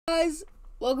Guys,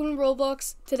 welcome to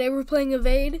Roblox. Today we're playing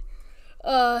Evade.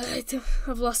 I've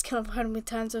lost count of how many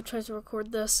times I've tried to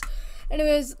record this.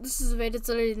 Anyways, this is Evade. It's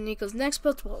literally Nico's next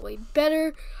bots, but way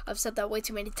better. I've said that way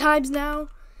too many times now.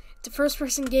 It's a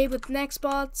first-person game with next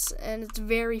bots, and it's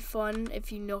very fun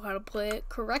if you know how to play it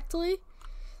correctly.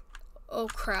 Oh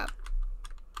crap!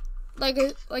 Like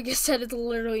I said, it's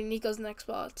literally Nico's next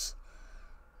bots.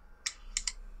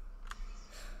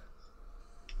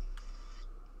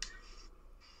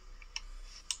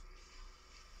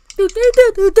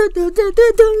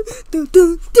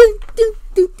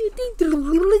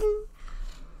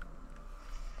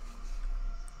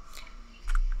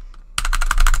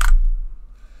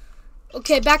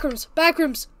 Okay, backrooms.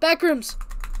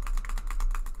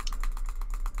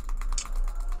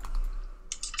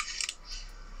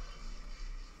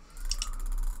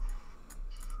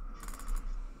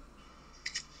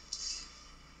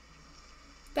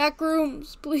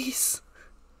 Backrooms, please.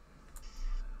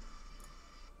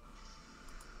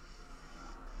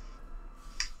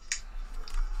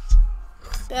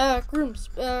 Backrooms.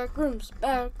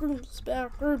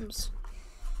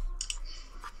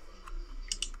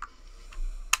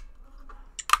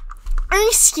 Are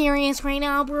you serious right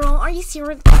now, bro? Are you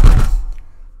serious?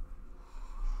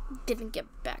 Didn't get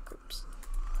backrooms.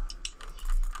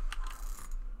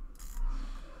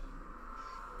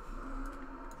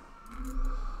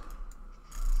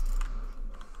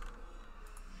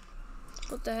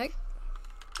 What the heck?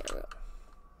 There we go.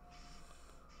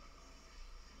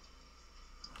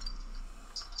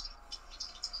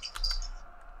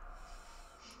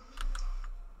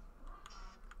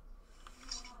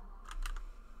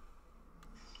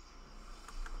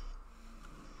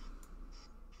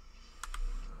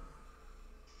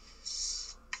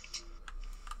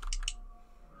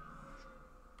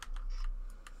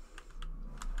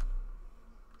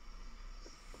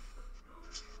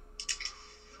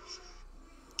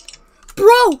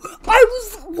 Bro,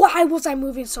 why was I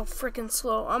moving so freaking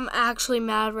slow? I'm actually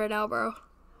mad right now, bro.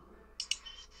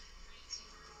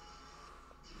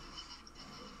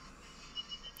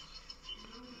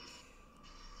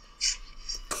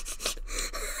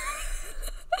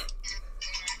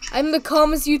 I'm the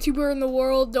calmest YouTuber in the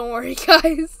world. Don't worry,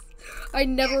 guys. I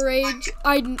never rage.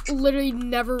 I literally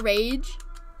never rage.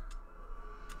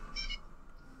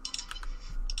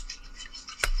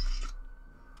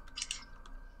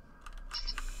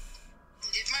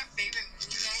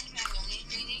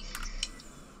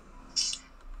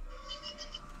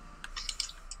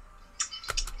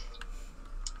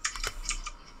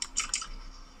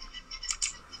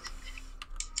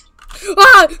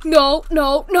 Ah! No.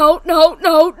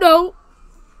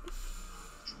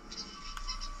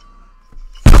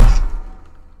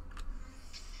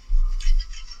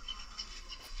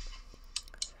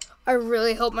 I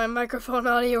really hope my microphone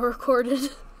audio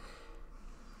recorded.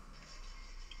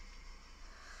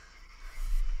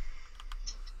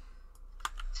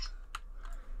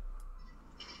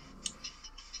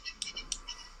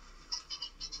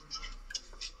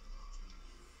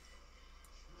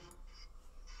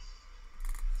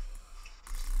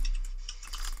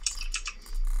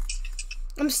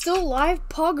 I'm still live,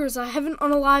 poggers. I haven't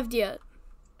unalived yet.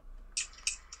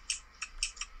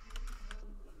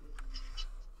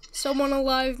 Someone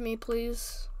alive me,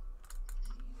 please.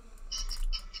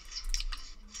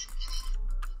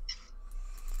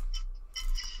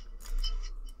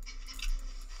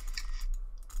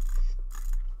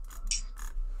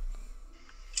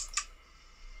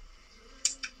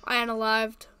 I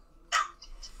unalived.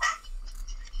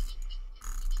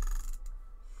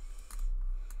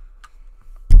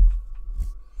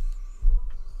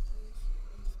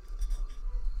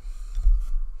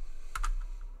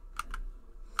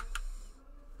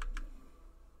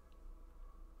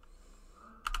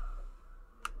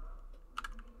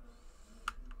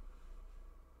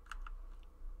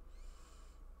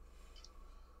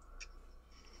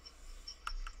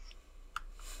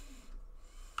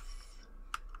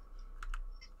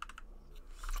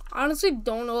 I honestly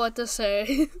don't know what to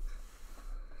say.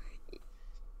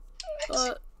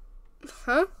 Huh?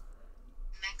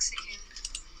 Mexican.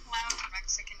 Loud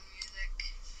Mexican music.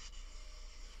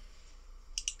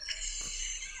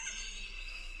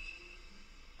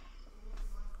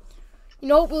 You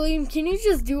know what, William? Can you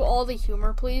just do all the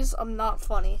humor, please? I'm not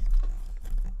funny.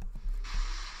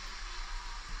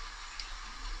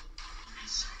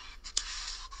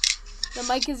 The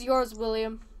mic is yours,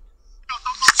 William.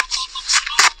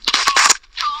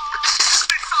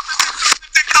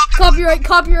 Copyright.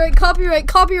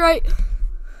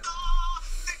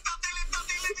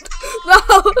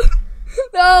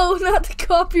 No, not the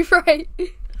copyright.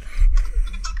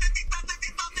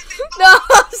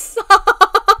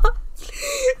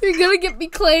 gonna get me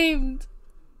claimed.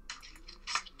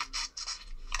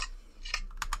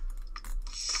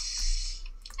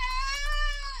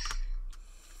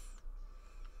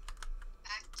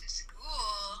 Back to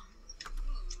school.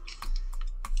 Ooh.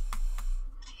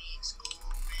 I hate school,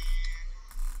 man.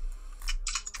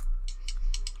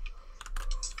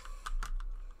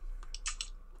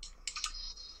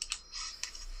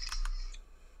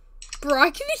 Bro,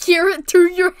 I can hear it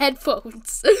through your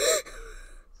headphones. Sorry,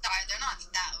 they're not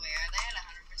that way, are they at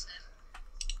 100%?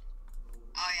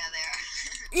 Oh yeah, they are.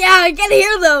 Yeah, I can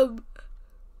hear them.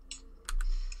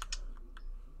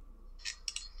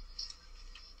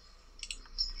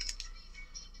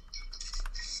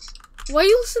 Why are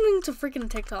you listening to freaking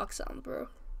TikTok sound, bro?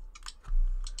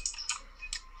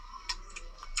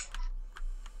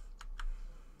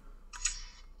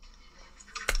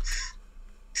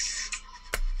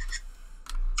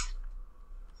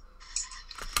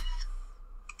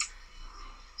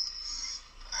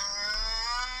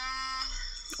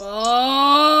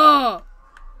 Oh!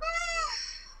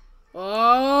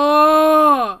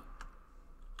 Oh!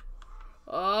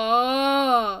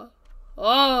 Oh!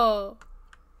 Oh!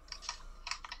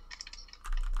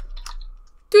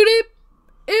 Doodip!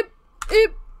 Ip!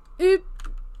 Ip! Ip!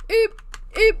 Ip!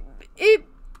 Ip! Ip!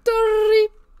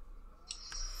 Doodip!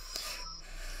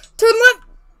 Turn left!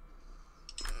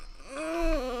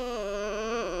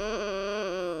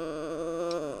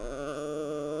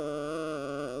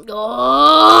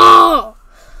 Oh!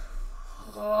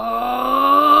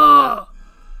 Oh!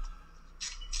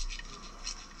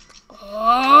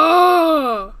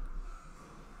 Oh!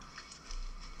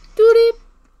 Doodip!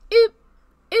 Ip!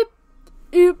 Ip!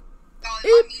 Ip! Oh, is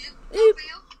my music for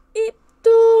you? Ip!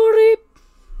 Doodip!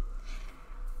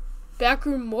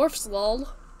 Backroom morphs lol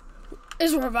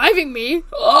is reviving me.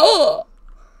 Oh!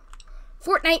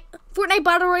 Fortnite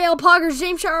Battle Royale Poggers,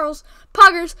 James Charles,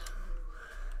 Poggers.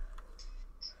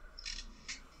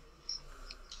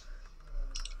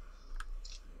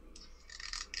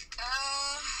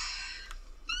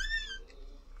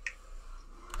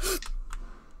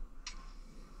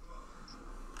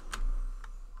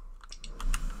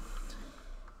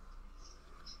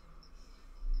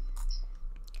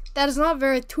 That is not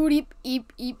very toot-eep,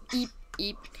 eep, eep, eep,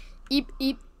 eep, eep,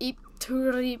 eep, eep,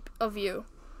 toot-eep of you.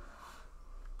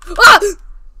 Ah!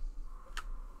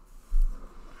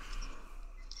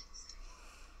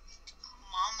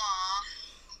 Mama!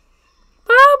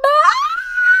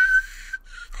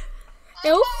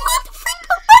 Now, what the freak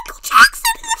put Michael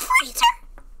Jackson in the freezer?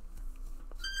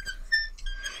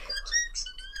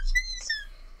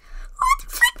 What the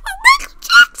freak put Michael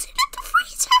Jackson in the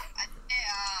freezer? I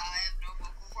have no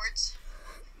vocal cords.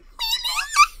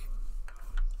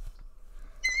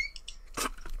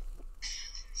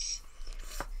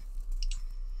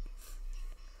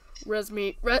 Res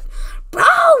me, bro!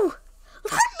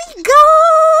 Let me go!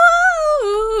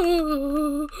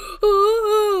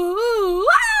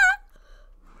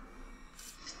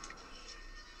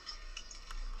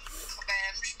 Okay,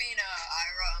 I'm just being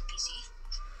Ira on PC.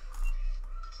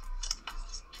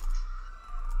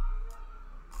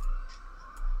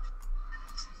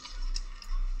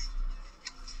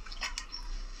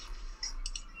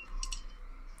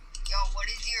 Yo, what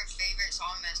is your favorite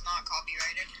song that's not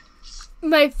copyrighted?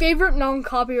 My favorite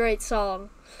non-copyright song.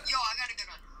 Yo, I got a good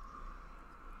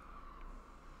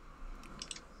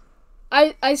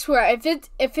one. I swear, if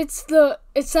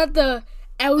it's at the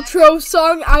outro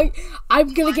song,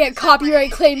 I'm gonna get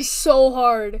copyright claims so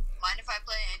hard. Mind if I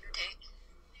play Andrew Tate?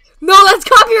 No, that's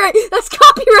copyright. That's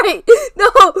copyright.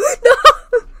 No, no,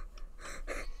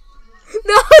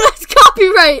 no, that's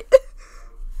copyright.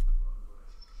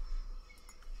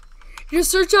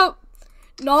 Just search up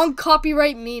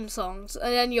non-copyright meme songs,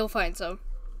 and then you'll find some.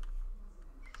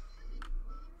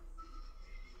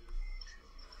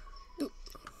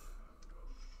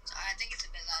 I think it's a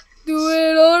bit loud. Do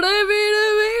it on a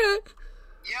beat.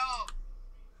 Yo!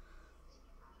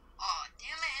 Oh,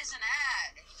 damn it, it's an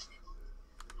ad.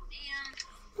 Damn.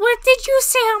 What did you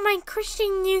say on my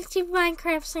Christian YouTube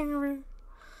Minecraft server?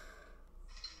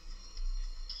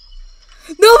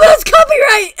 No, that's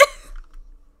copyright!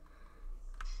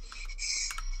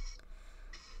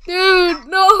 Dude,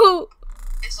 no!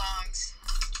 Songs.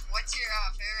 What's your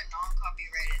favorite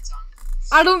non-copyrighted song?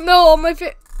 I don't know, all my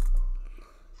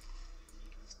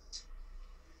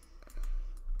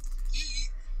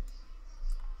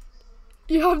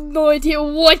You have no idea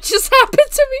what just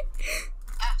happened to me.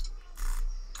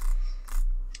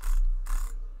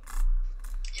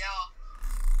 Yo.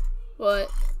 What?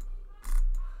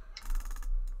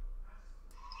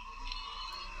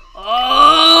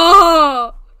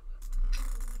 Oh!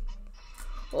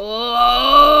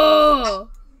 Oh!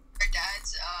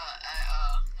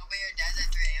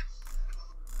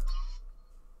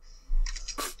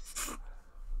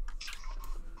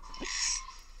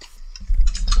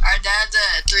 dad's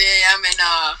at 3 a.m. in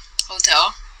a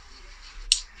hotel.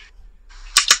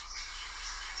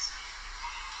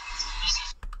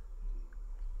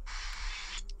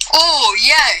 Oh,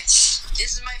 yes!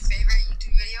 This is my favorite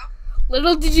YouTube video.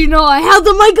 Little did you know I held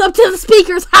the mic up to the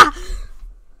speakers. Ha!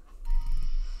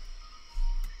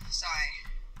 Sorry.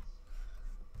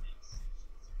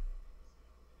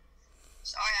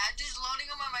 I'm just loading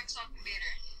on my Microsoft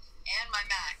computer and my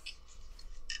Mac.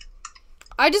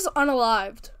 I just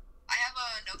unalived. I have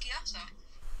a Nokia, so. I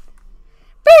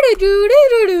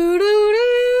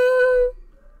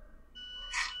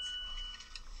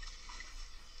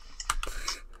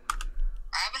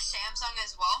have a Samsung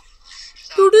as well.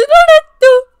 So.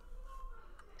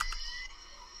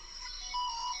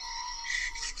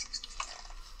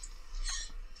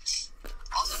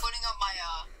 Also putting up my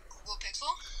Google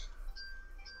Pixel.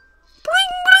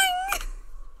 Bling bling.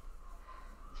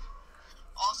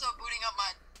 Also booting up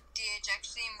my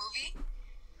DHXC movie.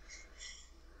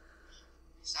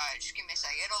 Sorry, just give me a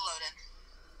sec. It'll load in.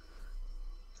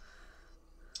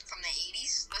 From the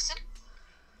 80s. Listen.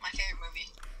 My favorite movie.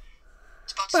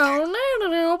 It's about to start.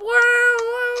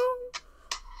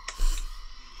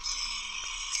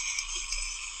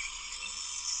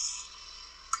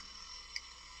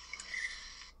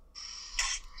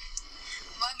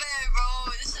 My bad, bro.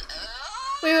 This is.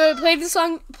 Wait, play the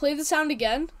song. Play the sound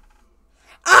again.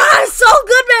 Ah, so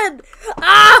good, man.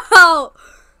 Ow.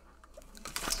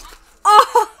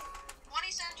 Oh.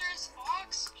 20 Centers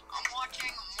Fox. I'm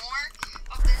watching more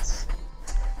of this.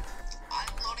 I'm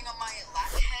loading up my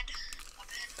lap head.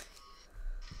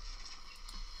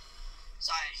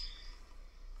 Sorry.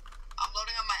 I'm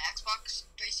loading up my Xbox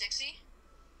 360.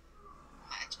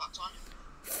 My Xbox One.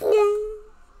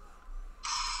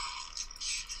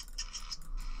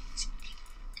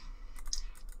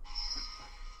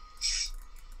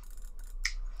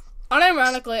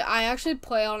 Unironically, I actually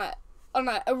play on a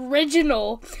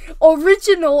original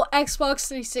Xbox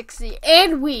 360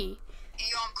 and Wii. Hey,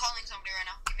 yo, I'm calling somebody right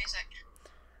now. Give me a sec.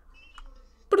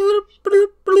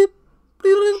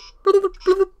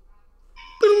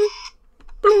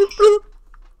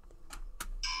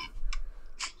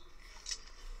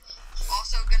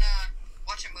 Also gonna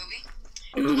watch a movie.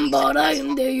 But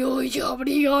I'm the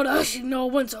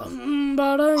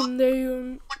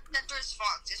Centers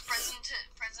Fox is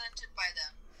presented by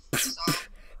them. So.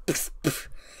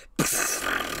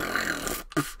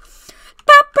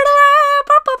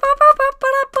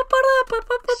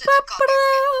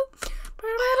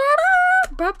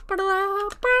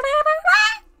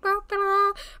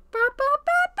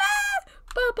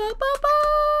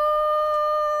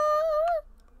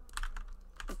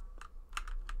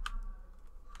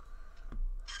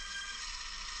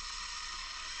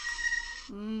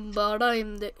 But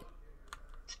I'm the.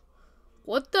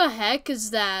 What the heck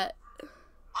is that?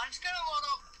 I'm just gonna load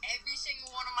up every single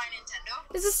one of my Nintendo.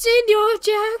 Is it Senor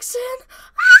Jackson?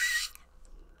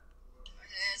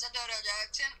 Is it Dodo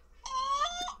Jackson?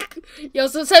 Yo,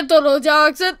 so Senor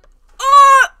Jackson.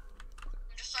 Oh!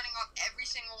 I'm just starting up every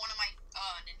single one of my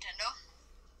Nintendo.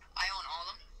 I own all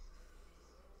of them.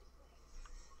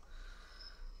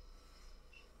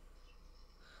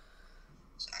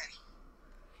 Sorry.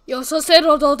 Yo, so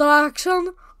Senor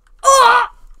Jackson. Oh!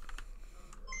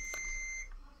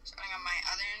 Starting on my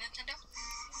other Nintendo.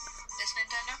 This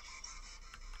Nintendo.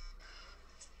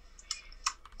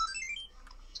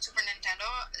 Super Nintendo.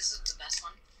 This is the best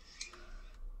one.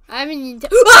 I have a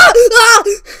Nintendo. Ah! Ah!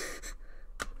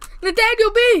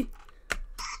 Nathaniel B.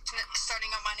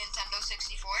 Starting on my Nintendo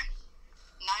 64.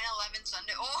 9/11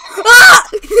 Sunday. Oh! Ah!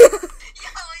 Yo, it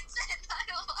said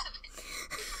 9/11.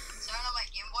 Starting on my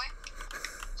Game Boy.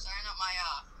 Starting on my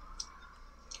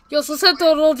Yo, so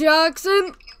Senor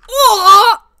Jackson.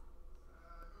 Oh!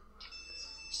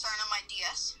 Starting on my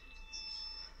DS.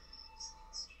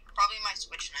 Probably my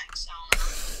Switch next. I don't know.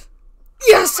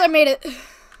 Yes, I made it.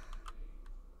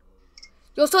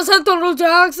 Yo, so Senor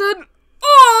Jackson.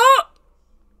 Oh!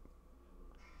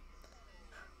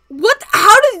 What?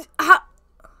 How?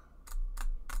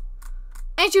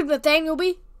 Ain't you Nathaniel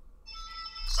B?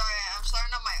 Sorry, I'm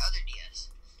starting on my other DS.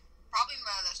 Probably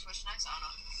my other Switch next. I don't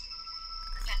know.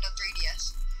 Nintendo 3DS.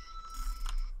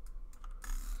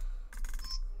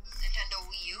 Nintendo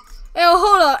Wii U. Hey,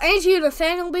 hold up. Ain't you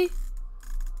Nathaniel B?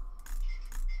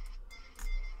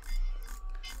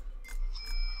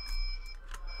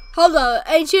 Hold up.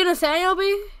 Ain't you Nathaniel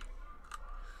B?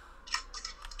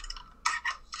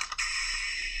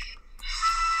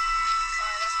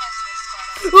 That's my Switch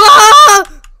startup. Ah!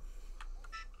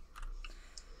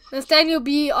 Nathaniel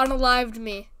B unalived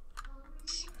me.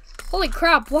 Holy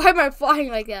crap, why am I flying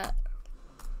like that?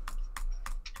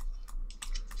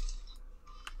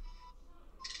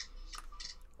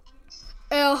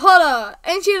 hold up.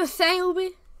 Ain't you Nathaniel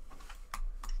B?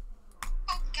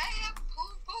 Okay,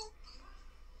 poop, poop.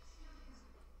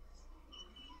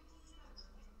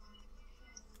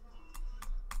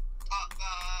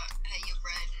 Hey, you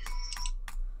bread.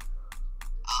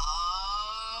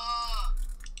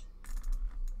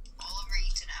 Oliver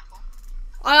eats an apple.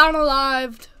 I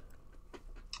unalived.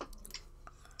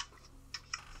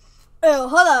 Oh,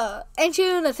 hold up. Ain't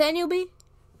you Nathaniel B?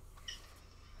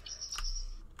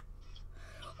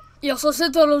 Yo soy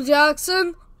Central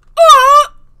Jackson.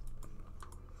 Oh!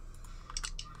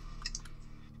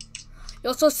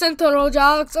 Yo soy Central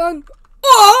Jackson.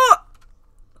 Oh!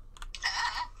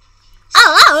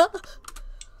 Ah!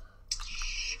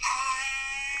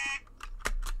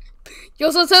 Yo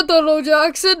soy Central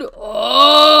Jackson.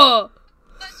 Oh!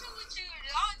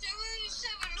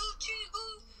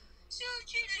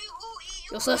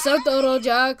 Yo soy Central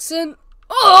Jackson.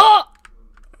 Oh!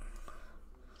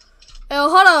 Hey,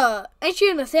 hold up. Ain't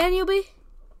you Nathaniel B?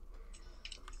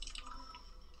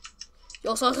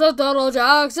 Yo soy Central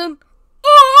Jackson.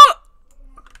 Oh!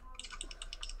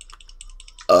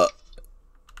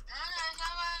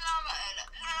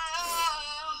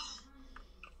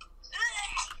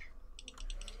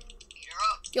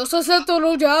 Yo soy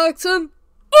Central Jackson.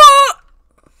 Oh!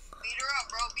 Beat her up,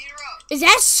 bro. Beat her up. Is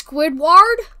that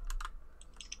Squidward?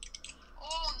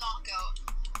 Oh, knockout.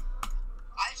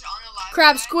 I just unalived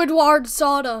Crap, that. Squidward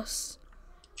sawdust.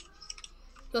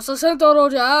 Yo soy Central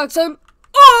Jackson.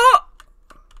 Oh!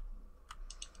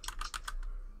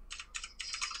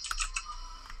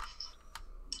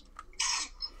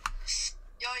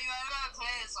 Yo, you ever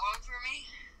play a song for me?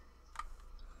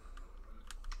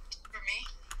 For me?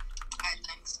 Alright,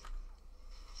 thanks.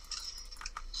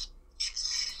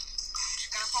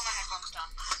 Just gonna pull my headphones down.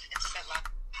 It's a bit loud.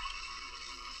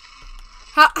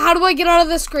 How do I get out of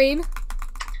the screen?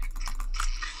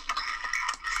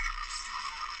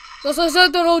 Yo soy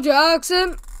Central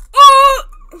Jackson. Oh!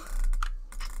 Yo,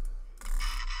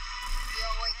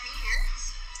 wait, can you hear it?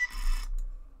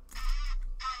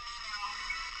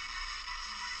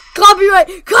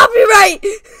 Copyright! Copyright!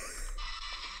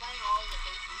 Playing all of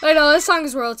the I know, this song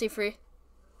is royalty free.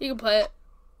 You can play it.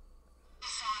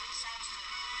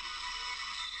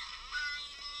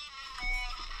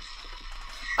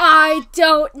 I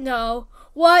don't know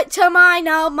what to mind.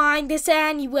 I'll mind this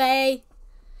anyway.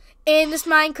 In this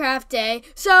Minecraft day,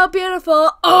 so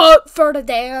beautiful. Oh, for the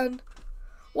Dan.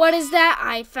 What is that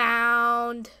I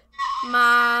found?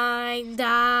 Mine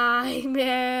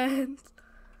diamond.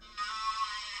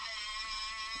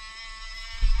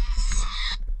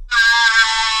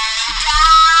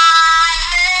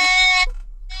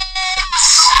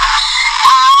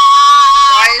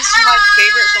 Guys, my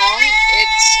favorite song,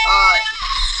 it's,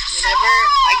 whenever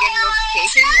I get a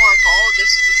notification or a call,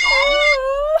 this is the song.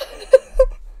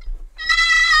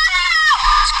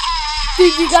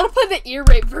 Dude, you gotta play the ear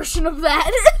rape version of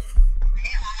that.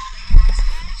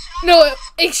 No,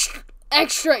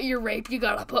 extra ear rape you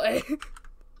gotta play.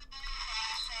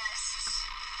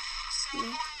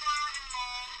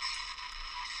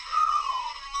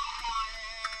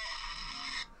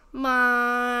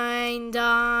 Mine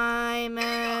diamond.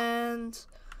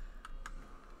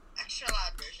 Extra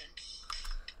loud version.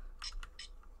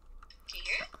 Can you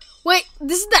hear it? Wait,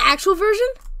 this is the actual version?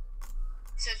 It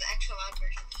says extra loud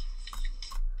version.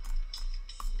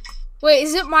 Wait,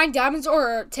 is it Mine Diamonds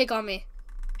or Take On Me?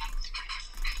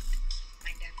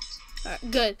 My diamonds. Alright,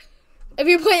 good. If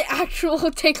you play actual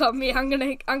Take On Me, I'm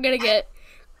gonna get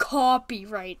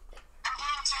copyright.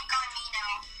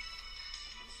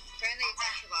 Apparently it's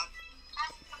extra loud.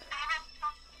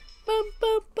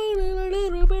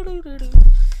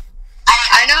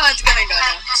 I know it's gonna go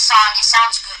now. This song, it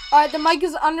sounds good. Alright, the mic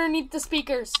is underneath the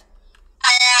speakers.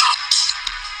 I don't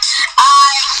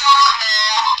know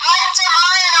what to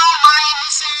mind on my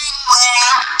missing way.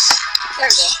 There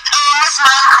we go. In this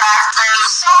Minecraft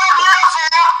place, so beautiful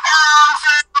and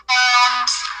forbidden.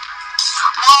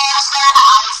 What's that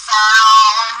I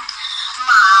found?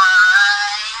 My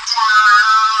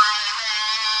diamonds.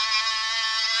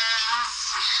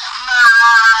 My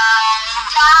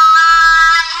diamonds.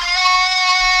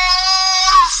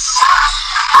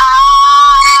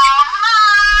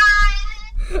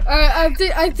 Alright,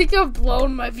 I think I've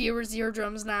blown my viewers'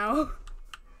 eardrums now.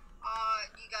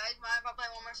 You guys mind if I play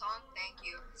one more song? Thank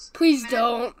you. Please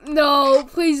don't. No,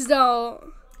 please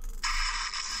don't.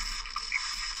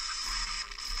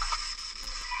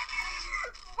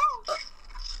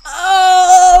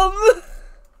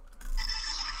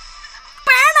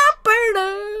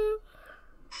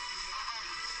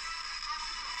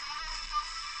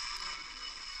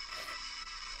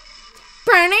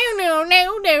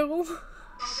 No.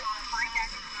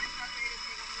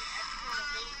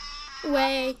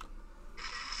 way. Is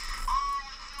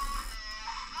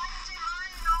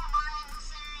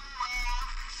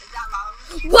that loud?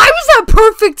 Why was that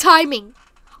perfect timing?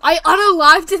 I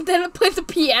unalived and then it played the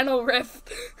piano riff.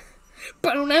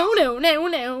 No, no, no,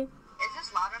 no. Is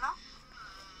this loud enough?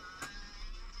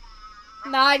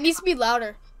 Nah, it needs to be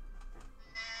louder.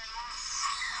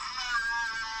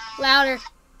 Louder.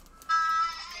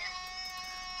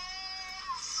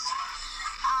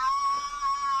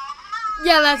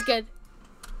 Yeah, that's good.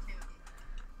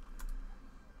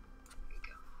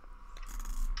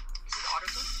 This is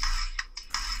auto-tune.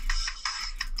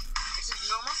 This is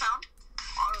normal sound.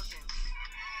 Auto-tune.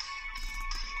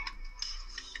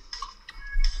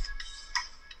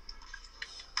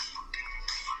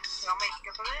 You want me to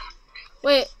skip a bit?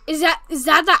 Wait, is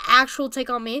that the actual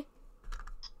Take On Me?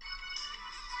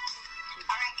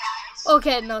 Alright, guys.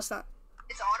 Okay, no, it's not.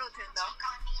 It's auto-tune though.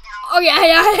 Oh yeah,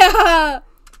 yeah.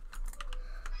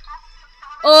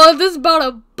 Oh, this is about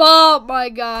to bomb, my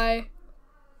guy. I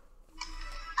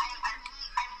really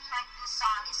like this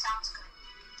song. It sounds good.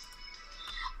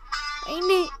 I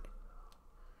need.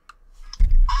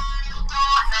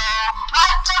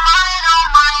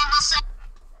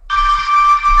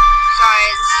 Sorry,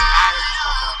 this isn't added. Just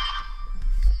pop up.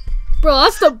 Bro,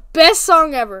 that's the best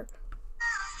song ever.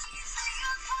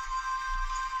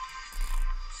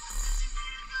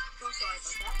 So sorry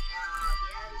about that. The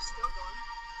ad is still going.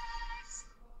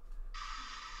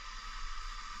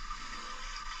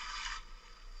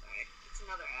 Sorry, it's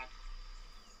another ad.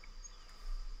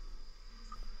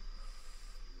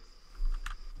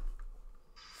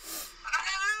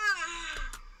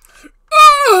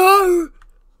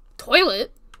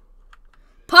 Toilet?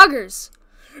 Puggers.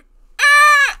 There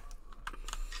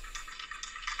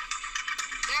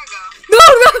we go. No,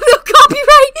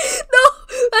 copyright. No,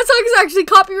 that song is actually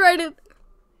copyrighted.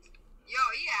 Yo,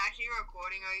 are you actually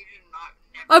recording or are you just not?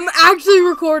 I'm actually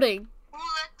recording. Who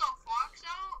let the fox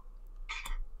out?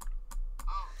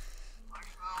 Oh,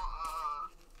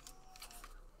 Marshmallow,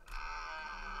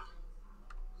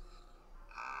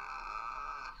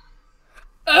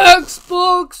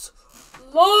 Xbox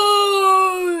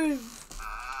Live.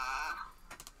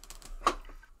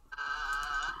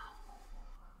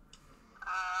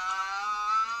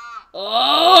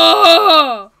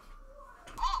 Oh,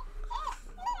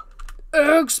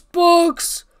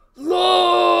 Xbox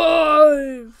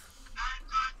Live.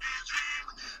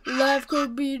 Life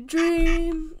could be a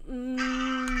dream.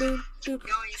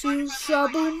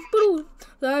 Shaboom, boom.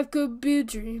 Life could be a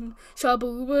dream.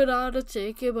 Shaboom, but I to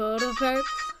take it but apart.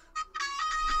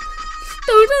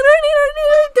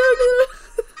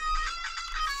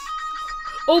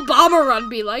 Obama run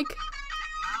be like.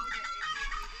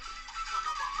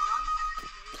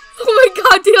 Oh my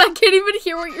god, dude, I can't even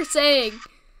hear what you're saying.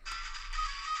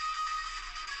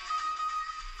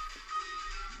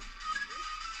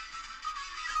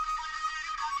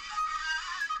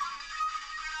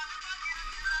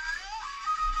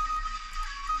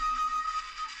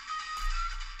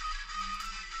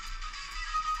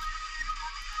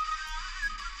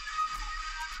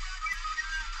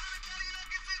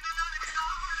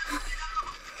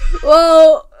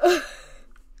 Well,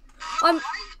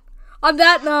 on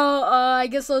that note, I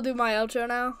guess I'll do my outro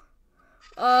now.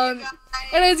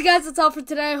 Anyways, guys, that's all for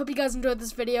today. I hope you guys enjoyed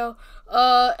this video.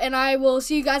 And I will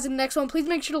see you guys in the next one. Please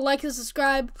make sure to like and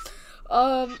subscribe.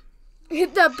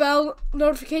 Hit that bell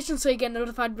notification so you get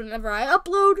notified whenever I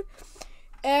upload.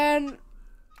 And,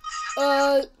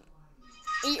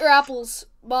 eat your apples.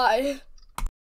 Bye.